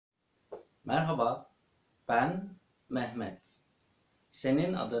Merhaba, ben Mehmet.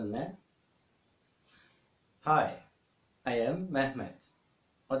 Senin adın ne? Hi, I am Mehmet.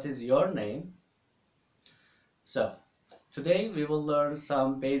 What is your name? So, today we will learn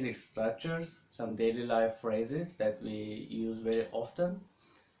some basic structures, some daily life phrases that we use very often.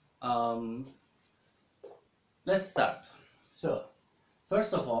 Um, let's start. So,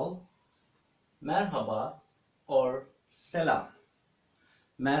 first of all, merhaba or selam.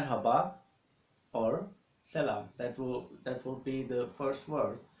 Merhaba or selam. That will be the first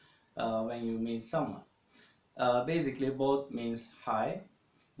word when you meet someone. Basically, both means hi,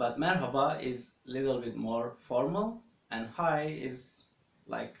 but merhaba is a little bit more formal, and hi is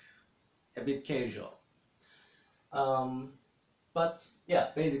like a bit casual. But yeah,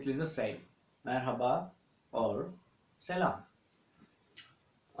 basically the same. Merhaba or selam.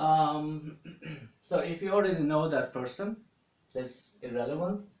 So if you already know that person, that's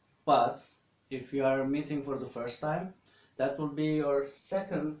irrelevant. But if you are meeting for the first time, that will be your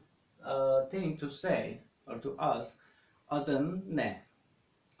second thing to say or to ask. Adın ne?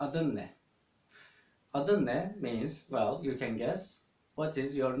 Adın ne? Adın ne means, well, you can guess, what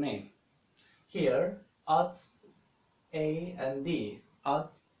is your name? Here, ad, a and d. Ad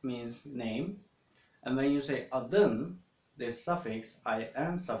means name, and when you say adın, this suffix,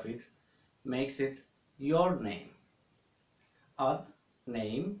 in suffix, makes it your name. Ad,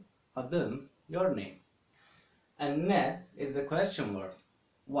 name, adın, your name. And ne is the question word.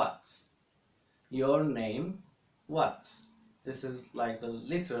 What? Your name, what? This is like the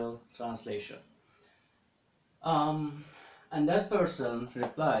literal translation. And that person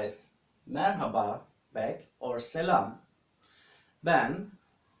replies merhaba back or selam. Ben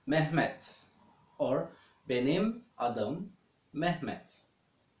Mehmet or benim adım Mehmet.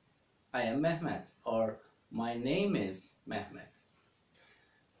 I am Mehmet or my name is Mehmet.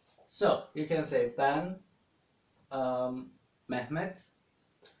 So you can say ben Mehmet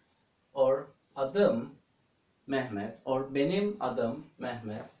or adım Mehmet or benim adım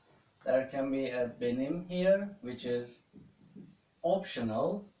Mehmet. There can be a benim here, which is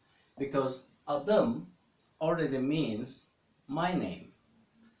optional because adım already means my name,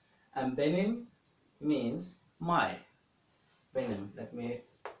 and benim means my. Benim, let me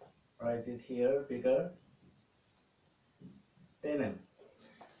write it here bigger. Benim.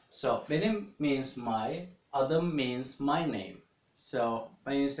 So benim means my, adım means my name. So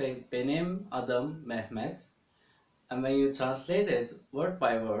when you say benim adım Mehmet, and when you translate it word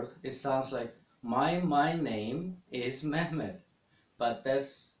by word, it sounds like my name is Mehmet. But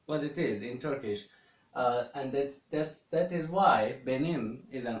that's what it is in Turkish. And that is why benim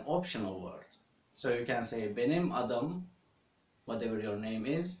is an optional word. So you can say benim adım, whatever your name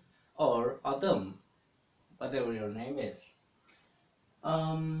is, or adım, whatever your name is.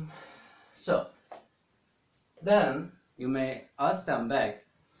 So then you may ask them back,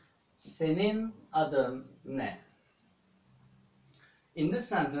 senin adın ne? In this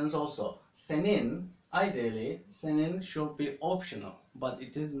sentence also, senin, ideally, senin should be optional, but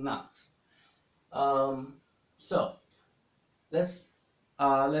it is not. So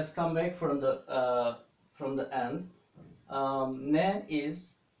let's come back from the end. Ne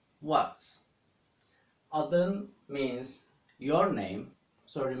is what? Adın means your name.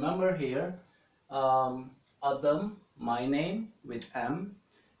 So remember here, adım, my name with m,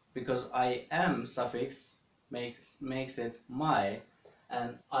 because I am suffix makes it my,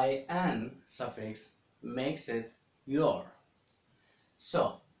 and in suffix makes it your.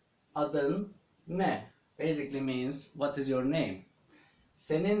 So adın ne basically means what is your name.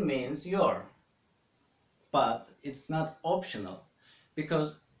 Senin means your, but it's not optional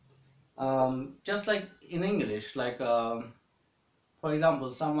because just like in English, like for example,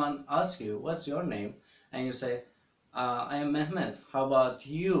 someone asks you what's your name and you say I am Mehmet, how about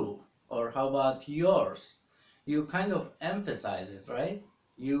you, or how about yours? You kind of emphasize it, right?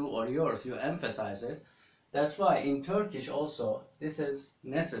 You or yours, you emphasize it. That's why in Turkish also this is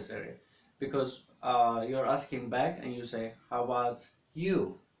necessary, because you're asking back and you say how about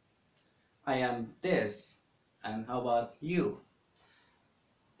you? I am this, and how about you?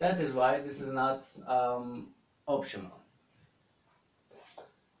 That is why this is not optional.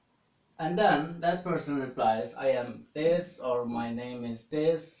 And then that person replies, I am this, or my name is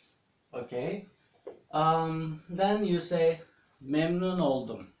this. Okay. Then you say memnun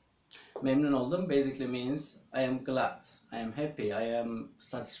oldum. Memnun oldum basically means I am glad, I am happy, I am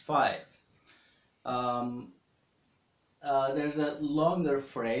satisfied. There's a longer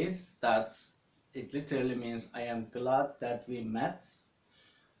phrase that it literally means I am glad that we met.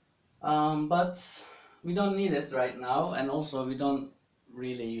 But we don't need it right now, and also we don't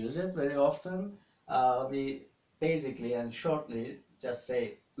really use it very often. We basically and shortly just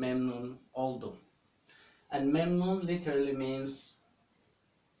say memnun oldum. And memnun literally means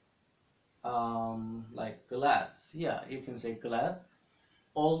like glad. Yeah, you can say glad.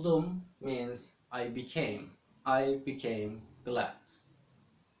 Oldum means I became. I became glad.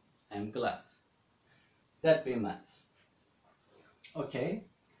 I'm glad that we met. Okay,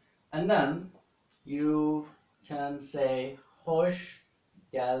 and then you can say hoş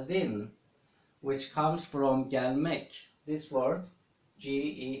geldin, which comes from gelmek. This word,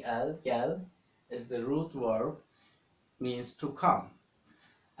 G-E-L, gel, is the root verb, means to come.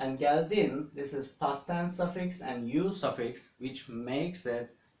 And geldin, this is past tense suffix and u suffix, which makes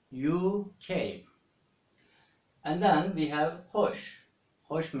it you came. And then we have hoş.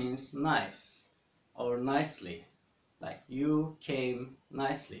 Hoş means nice or nicely, like you came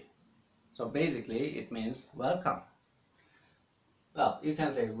nicely. So basically it means welcome. Well, you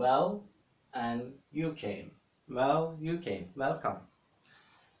can say well and you came. Well, you came, welcome.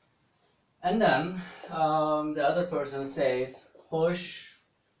 And then the other person says hoş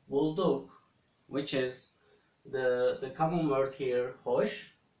bulduk, which is the common word here,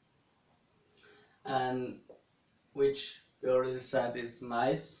 hoş, and which we already said is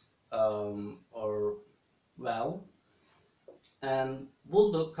nice or well. And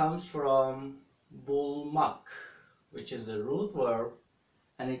bulduk comes from bulmak, which is a root verb,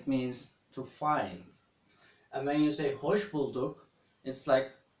 and it means to find. And when you say hoş bulduk, it's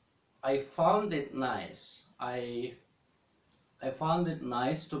like I found it nice. I found it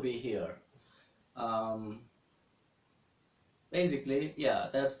nice to be here. Basically, yeah,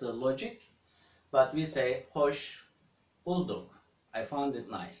 that's the logic. But we say hoş bulduk. I found it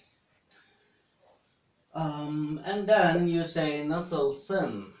nice. And then you say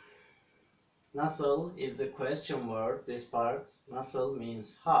nasılsın. Nasıl is the question word, this part. Nasıl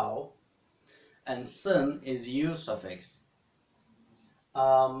means how. And sın is u suffix.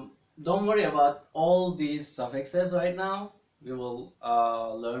 Don't worry about all these suffixes right now. We will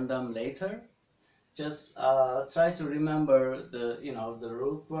learn them later. Just try to remember the the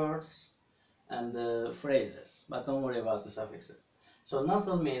root words and the phrases, but don't worry about the suffixes. So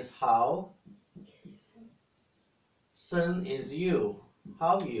nasıl means how. Sın is you.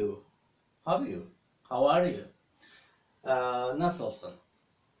 How you? How you? How are you? Nasılsın?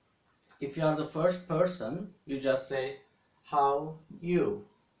 If you are the first person, you just say how you.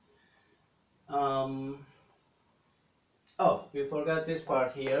 Oh, we forgot this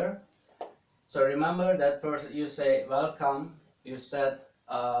part here. So remember that person, you say welcome, you said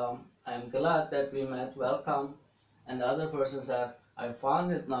I'm glad that we met, welcome, and the other person said I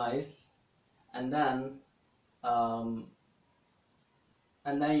found it nice, and then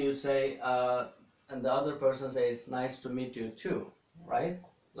you say and the other person says nice to meet you too, right?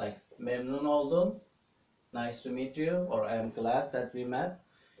 Like memnun oldum, nice to meet you, or I am glad that we met.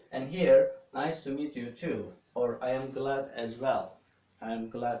 And here, nice to meet you too, or I am glad as well, I am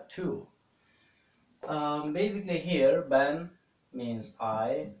glad too. Basically here, ben means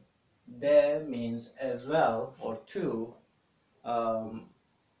I, de means as well or too,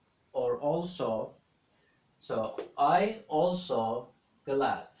 or also. So I also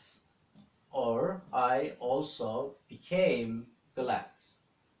glad, or I also became glad.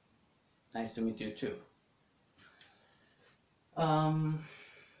 Nice to meet you too.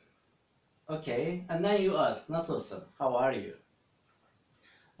 Okay, and then you ask, nasılsın? How are you?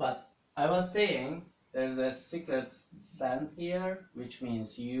 But I was saying there's a secret sen here, which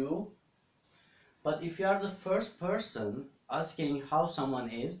means you. But if you are the first person asking how someone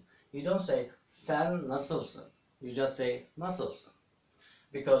is, you don't say sen nasılsın. You just say nasılsın.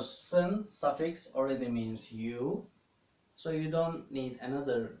 Because sın suffix already means you, so you don't need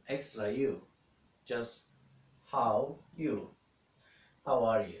another extra you. Just how you. How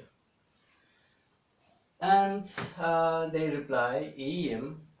are you? And they reply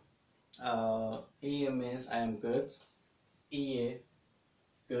iyiyim. İyiyim means I am good. İyi,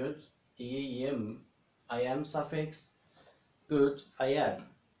 good. İyiyim, I am suffix. Good, I am.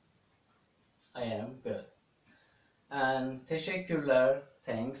 I am good. And teşekkürler,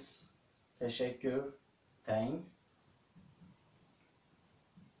 thanks. Teşekkür, thank.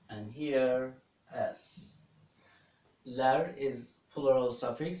 And here, s. Ler is plural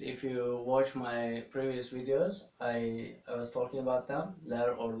suffix. If you watch my previous videos, I was talking about them.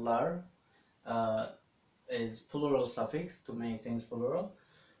 Ler or lar is plural suffix to make things plural.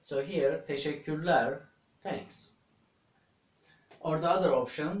 So here, teşekkürler, thanks. Or the other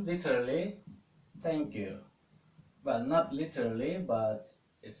option, literally, thank you. Well, not literally, but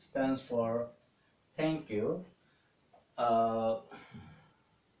it stands for thank you.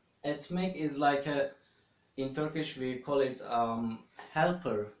 Etmek is like a, in Turkish we call it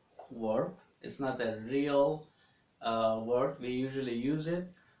helper verb. It's not a real word. We usually use it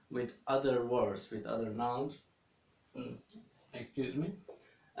with other words, with other nouns. Excuse me.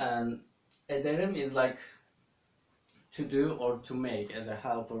 And ederim is like to do or to make as a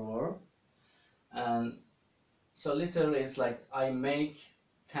helper verb. And so literally it's like I make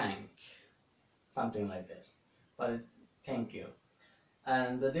tank, something like this. But thank you.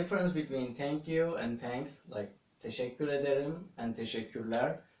 And the difference between thank you and thanks, like teşekkür ederim and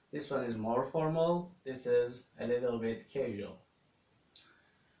teşekkürler, this one is more formal, this is a little bit casual.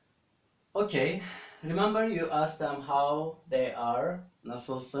 Okay, remember you asked them how they are,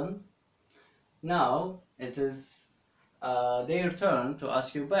 nasılsın? Now it is their turn to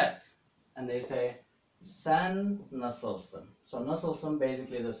ask you back. And they say, sen nasılsın? So nasılsın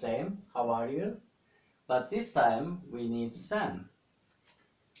basically the same, how are you? But this time we need sen.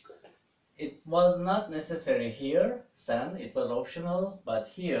 It was not necessary here, sen, it was optional, but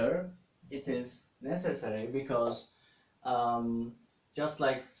here it is necessary because just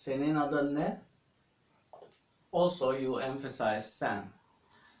like senin adın ne, also you emphasize sen.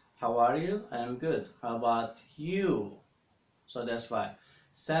 How are you? I am good. How about you? So that's why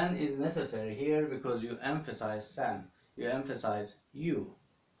sen is necessary here because you emphasize sen. You emphasize you.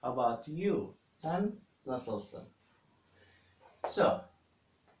 How about you? Sen nasılsın? So,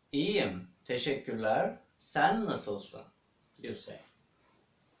 iyiyim. Teşekkürler. Sen nasılsın? You say.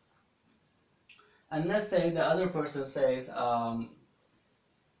 And let's say the other person says,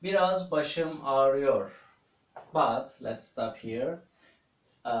 biraz başım ağrıyor. But, let's stop here.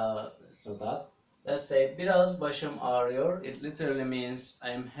 Let's do that. Let's say, biraz başım ağrıyor. It literally means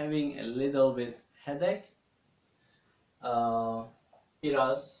I'm having a little bit headache.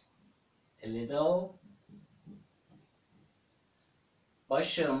 Biraz, a little.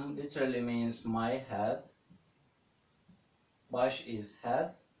 Başım literally means my head. Baş is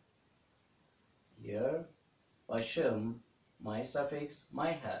head. Here. Başım, my suffix,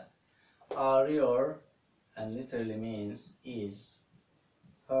 my head. Ağrıyor and literally means is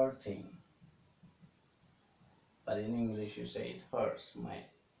hurting. But in English you say it hurts. My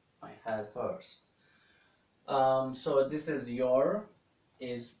head hurts. So this is your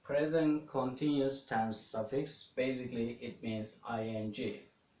is present continuous tense suffix. Basically it means ing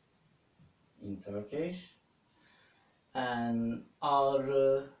in Turkish. And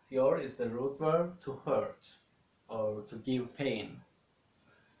ağrıyor is the root verb to hurt or to give pain.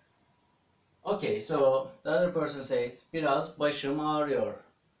 Okay, so the other person says biraz başım ağrıyor.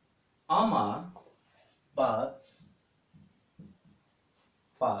 Ama but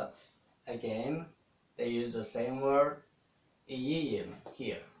again they use the same word iyiyim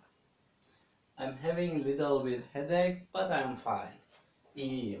here. I'm having a little bit headache, but I'm fine.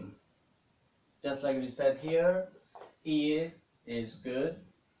 İyiyim. Just like we said here, iyi is good,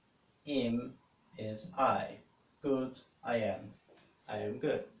 im is I. Good, I am. I am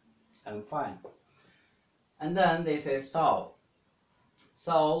good. I'm fine. And then they say sağ.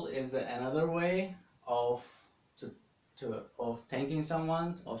 Sağ is another way of thanking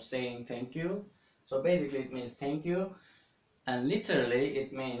someone, of saying thank you. So basically it means thank you. And literally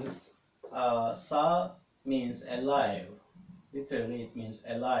it means sağ means alive. Literally it means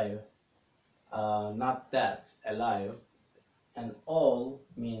alive, not that, alive. And ol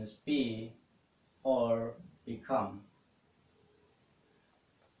means be or become.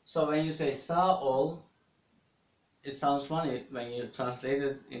 So when you say sağ ol, it sounds funny when you translate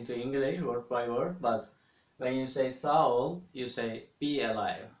it into English word by word, but when you say sağ ol, you say be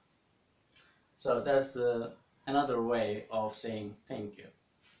alive. So that's another way of saying thank you.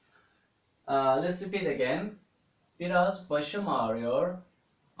 Let's repeat again. Biraz başım ağrıyor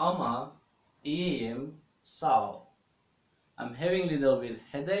ama iyiyim, sağ ol. I'm having a little bit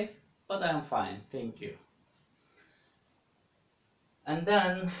headache, but I'm fine, thank you. And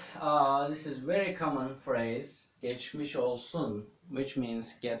then this is very common phrase, geçmiş olsun, which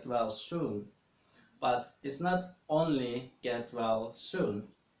means get well soon. But it's not only get well soon.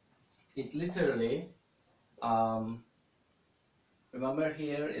 It literally, remember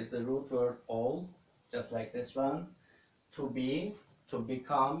here is the root word ol, just like this one. To be, to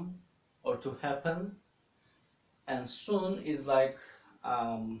become, or to happen. And soon is like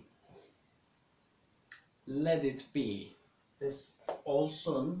let it be. This all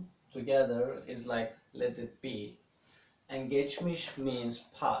soon together is like let it be. And geçmiş means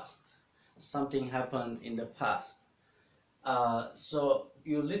past. Something happened in the past. So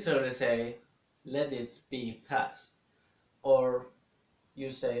you literally say let it be past. Or you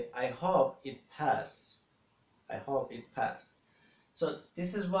say I hope it pass. I hope it passed. So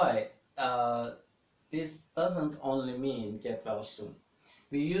this is why this doesn't only mean get well soon.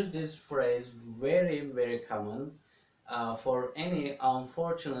 We use this phrase very common for any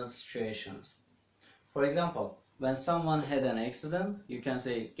unfortunate situations. For example, when someone had an accident, you can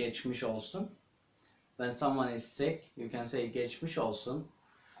say geçmiş olsun. When someone is sick, you can say geçmiş olsun.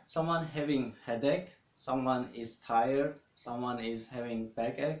 Someone having headache, someone is tired, someone is having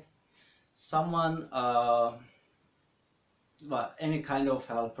backache, someone well, any kind of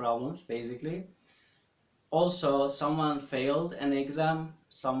health problems basically. Also, someone failed an exam,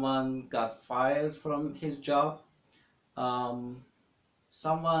 someone got fired from his job,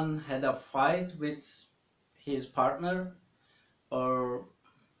 someone had a fight with his partner, or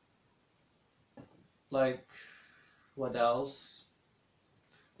like what else?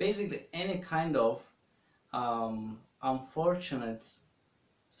 Basically, any kind of unfortunate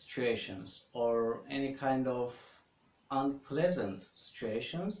situations or any kind of unpleasant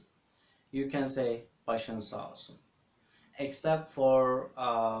situations, you can say başın sağ olsun. Except for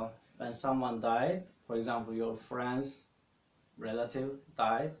when someone died, for example, your friend's relative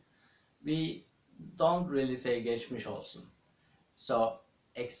died, we don't really say geçmiş olsun. So,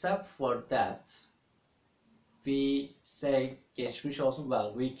 except for that, we say geçmiş olsun.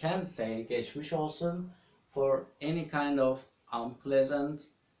 Well, we can say geçmiş olsun for any kind of unpleasant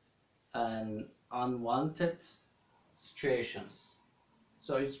and unwanted situations.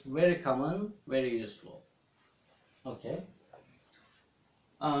 So it's very common, very useful. Okay.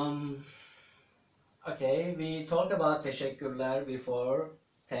 Okay, we talked about teşekkürler before.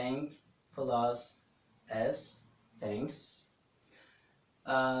 Thank plus s, thanks.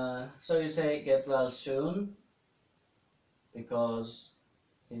 So you say get well soon because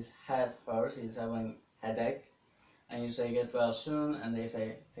his head hurts, he's having headache, and you say get well soon, and they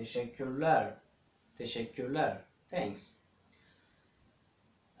say teşekkürler, teşekkürler, thanks.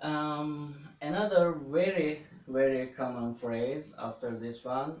 Another very common phrase after this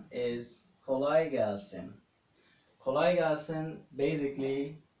one is kolay gelsin. Kolay gelsin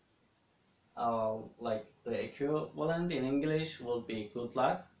basically like the equivalent in English will be good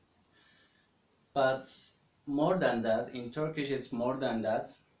luck, but more than that, in Turkish it's more than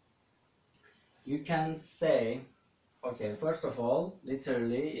that. You can say, okay, first of all,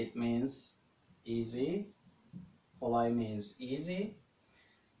 literally it means easy. Kolay means easy.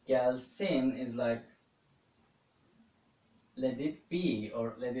 Gelsin is like let it be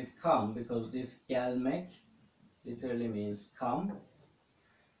or let it come, because this gelmek literally means come.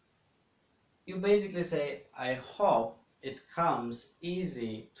 You basically say, I hope it comes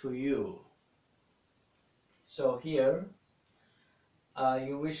easy to you. So here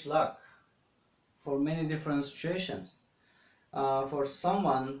you wish luck for many different situations. For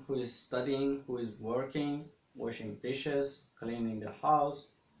someone who is studying, who is working, washing dishes, cleaning the house,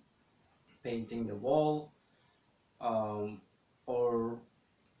 painting the wall, or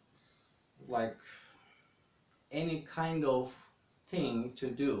like any kind of thing to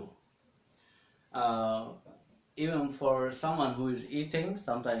do. Even for someone who is eating,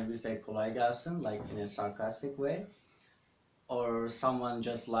 sometimes we say kolay gelsin, like in a sarcastic way. Or someone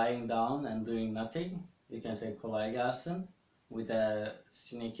just lying down and doing nothing, you can say kolay gelsin with a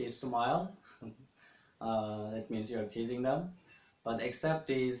sneaky smile. That means you're teasing them. But except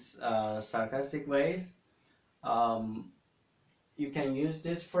these sarcastic ways, you can use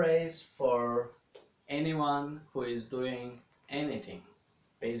this phrase for anyone who is doing anything,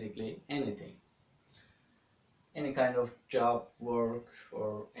 basically anything. Any kind of job, work,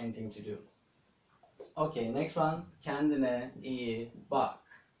 or anything to do. Okay, next one, kendine iyi bak.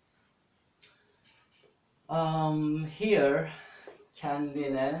 Here,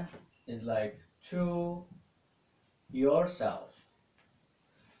 kendine is like to yourself.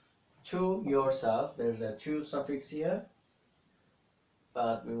 To yourself, there's a to suffix here,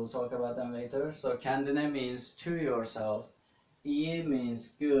 but we will talk about them later. So kendine means to yourself. İyi means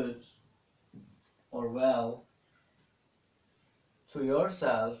good or well. To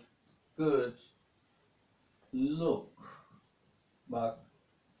yourself, good, look.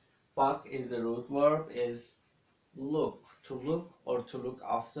 Bak is the root verb, is look, to look or to look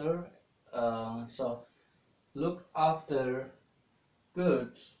after. So look after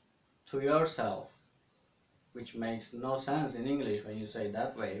good to yourself, which makes no sense in English when you say it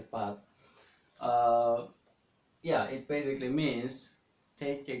that way, but yeah, it basically means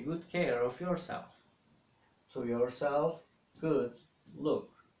take a good care of yourself. To yourself, good,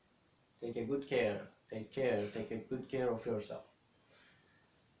 look, take a good care, take a good care of yourself.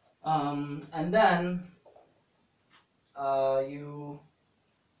 And then you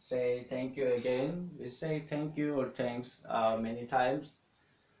say thank you again. We say thank you or thanks many times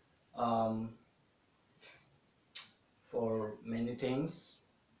um, for many things.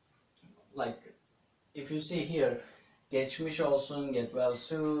 Like if you see here, geçmiş olsun, get well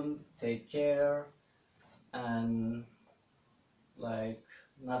soon, take care, and like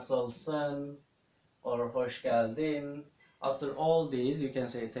nasılsın or hoş geldin. After all these, you can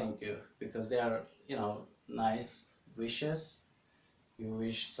say thank you because they are, nice wishes. You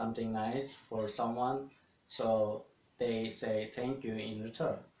wish something nice for someone, so they say thank you in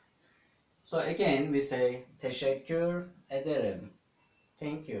return. So again, we say teşekkür ederim.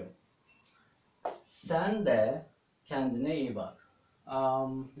 Thank you. Sen de kendine iyi bak.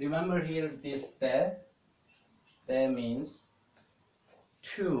 Remember here this de means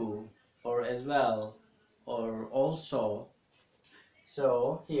to or as well or also.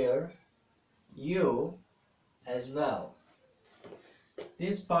 So here you as well.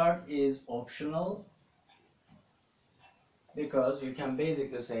 This part is optional because you can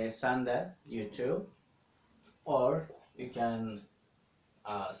basically say sen de, you too, or you can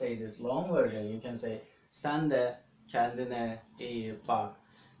say this long version. You can say sen de kendine iyi bak.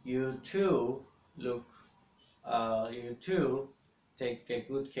 You too you too take a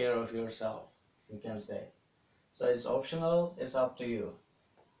good care of yourself. You can say. So it's optional. It's up to you.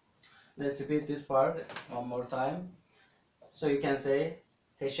 Let's repeat this part one more time. So you can say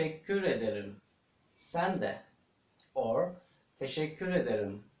teşekkür ederim. Sen de, or teşekkür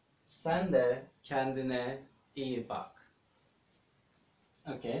ederim. Sen de kendine iyi bak.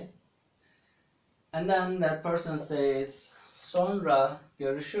 Okay. And then that person says sonra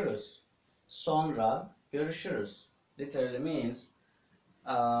görüşürüz. Sonra görüşürüz. Literally means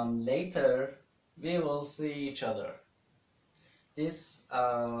later we will see each other.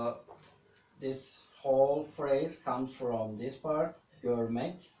 This whole phrase comes from this part,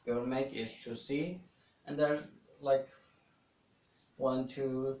 görmek. Görmek is to see, and there's like 1,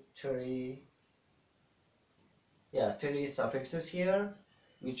 2, 3, yeah, 3 suffixes here,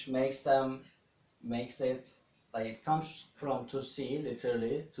 which makes it like it comes from to see,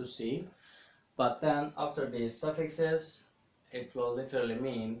 literally to see, but then after these suffixes, it will literally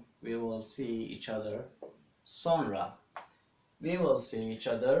mean we will see each other. Sonra, we will see each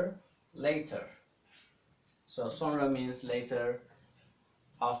other later. So sonra means later,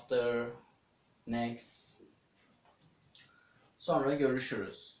 after, next. Sonra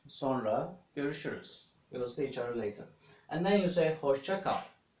görüşürüz. Sonra görüşürüz. We will see each other later. And then you say hoşça kal.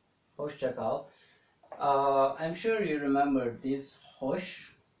 Hoşça kal. I'm sure you remember this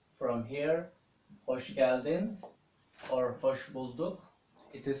hoş from here. Hoş geldin or hoş bulduk.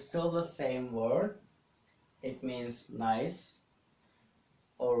 It is still the same word. It means nice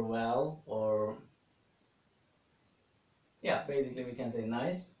or well, or yeah, basically we can say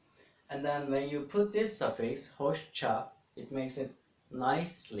nice. And then when you put this suffix hoşça, it makes it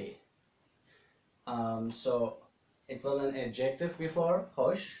nicely. So it was an adjective before,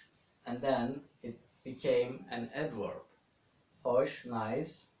 hoş, and then it became an adverb. Hoş,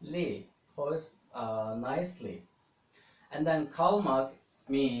 nicely. Hoş, nicely. And then kalmak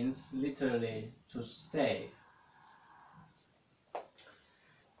means literally to stay.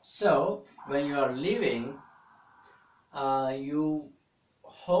 So when you are leaving, you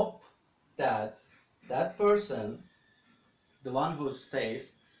hope that that person, the one who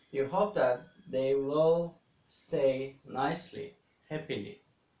stays, you hope that they will stay nicely, happily.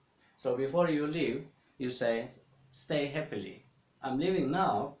 So before you leave, you say, stay happily. I'm leaving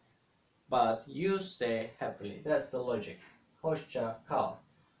now, but you stay happily. That's the logic. Hoşça kal.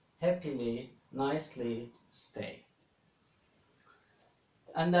 Happily, nicely stay.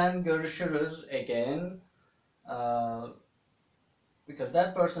 And then görüşürüz again. Because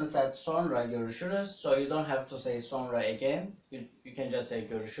that person said sonra görüşürüz, so you don't have to say sonra again. You can just say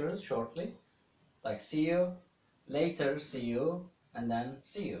görüşürüz shortly. Like see you, later see you, and then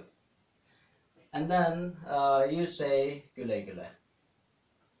see you. And then you say güle güle.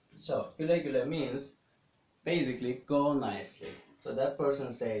 So güle güle means basically go nicely. So that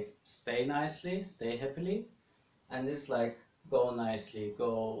person says stay nicely, stay happily, and it's like go nicely,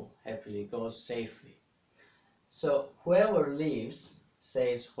 go happily, go safely. So whoever leaves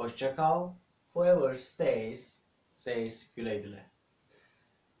says hoşça kal, whoever stays says güle güle.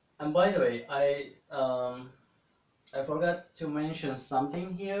 And by the way, I forgot to mention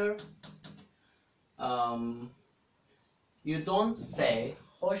something here. You don't say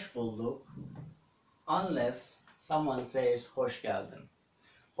hoş bulduk unless someone says hoş geldin.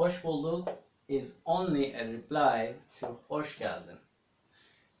 Hoş bulduk is only a reply to hoş geldin.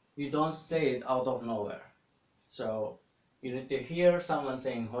 You don't say it out of nowhere. So You need to hear someone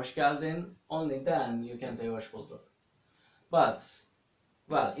saying hoş geldin, only then you can say hoş bulduk. But,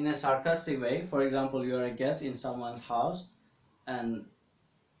 well, in a sarcastic way, for example, you're a guest in someone's house and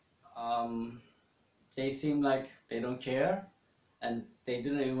they seem like they don't care and they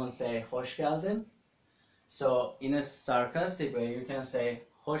didn't even say hoş geldin. So in a sarcastic way, you can say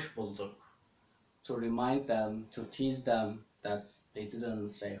hoş bulduk to remind them, to tease them that they didn't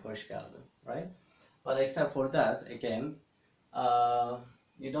say hoş geldin, right? But except for that, again,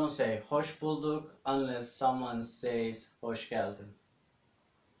 you don't say hoş bulduk unless someone says hoş geldin.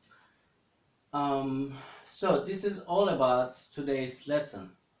 So this is all about today's lesson.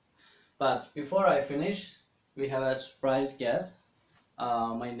 But before I finish, we have a surprise guest,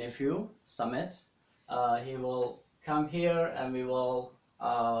 my nephew, Samet. He will come here and we will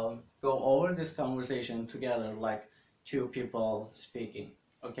go over this conversation together like two people speaking.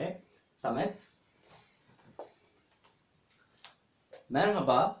 Okay? Samet?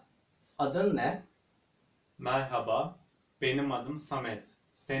 Merhaba, adın ne? Merhaba, benim adım Samet.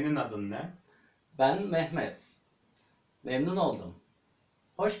 Senin adın ne? Ben Mehmet. Memnun oldum.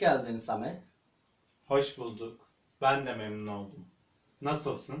 Hoş geldin Samet. Hoş bulduk. Ben de memnun oldum.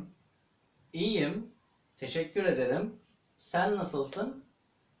 Nasılsın? İyiyim. Teşekkür ederim. Sen nasılsın?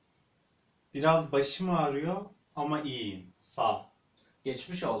 Biraz başım ağrıyor ama iyiyim. Sağ ol.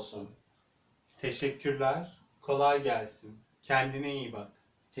 Geçmiş olsun. Teşekkürler. Kolay gelsin. Kendine iyi bak.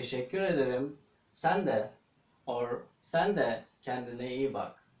 Teşekkür ederim. Sen de kendine iyi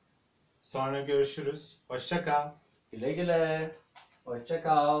bak. Sonra görüşürüz. Hoşça kal. Güle güle. Hoşça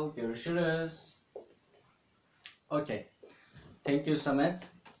kal. Görüşürüz. Okay. Thank you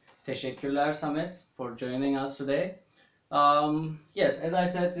Samet. Teşekkürler Samet for joining us today. Yes, as I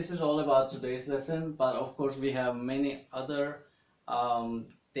said, this is all about today's lesson, but of course we have many other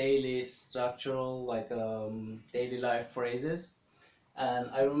daily structural, like daily life phrases, and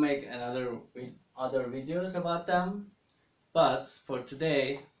I will make other videos about them. But for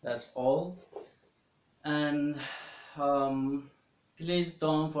today, that's all. And please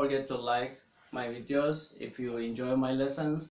don't forget to like my videos if you enjoy my lessons.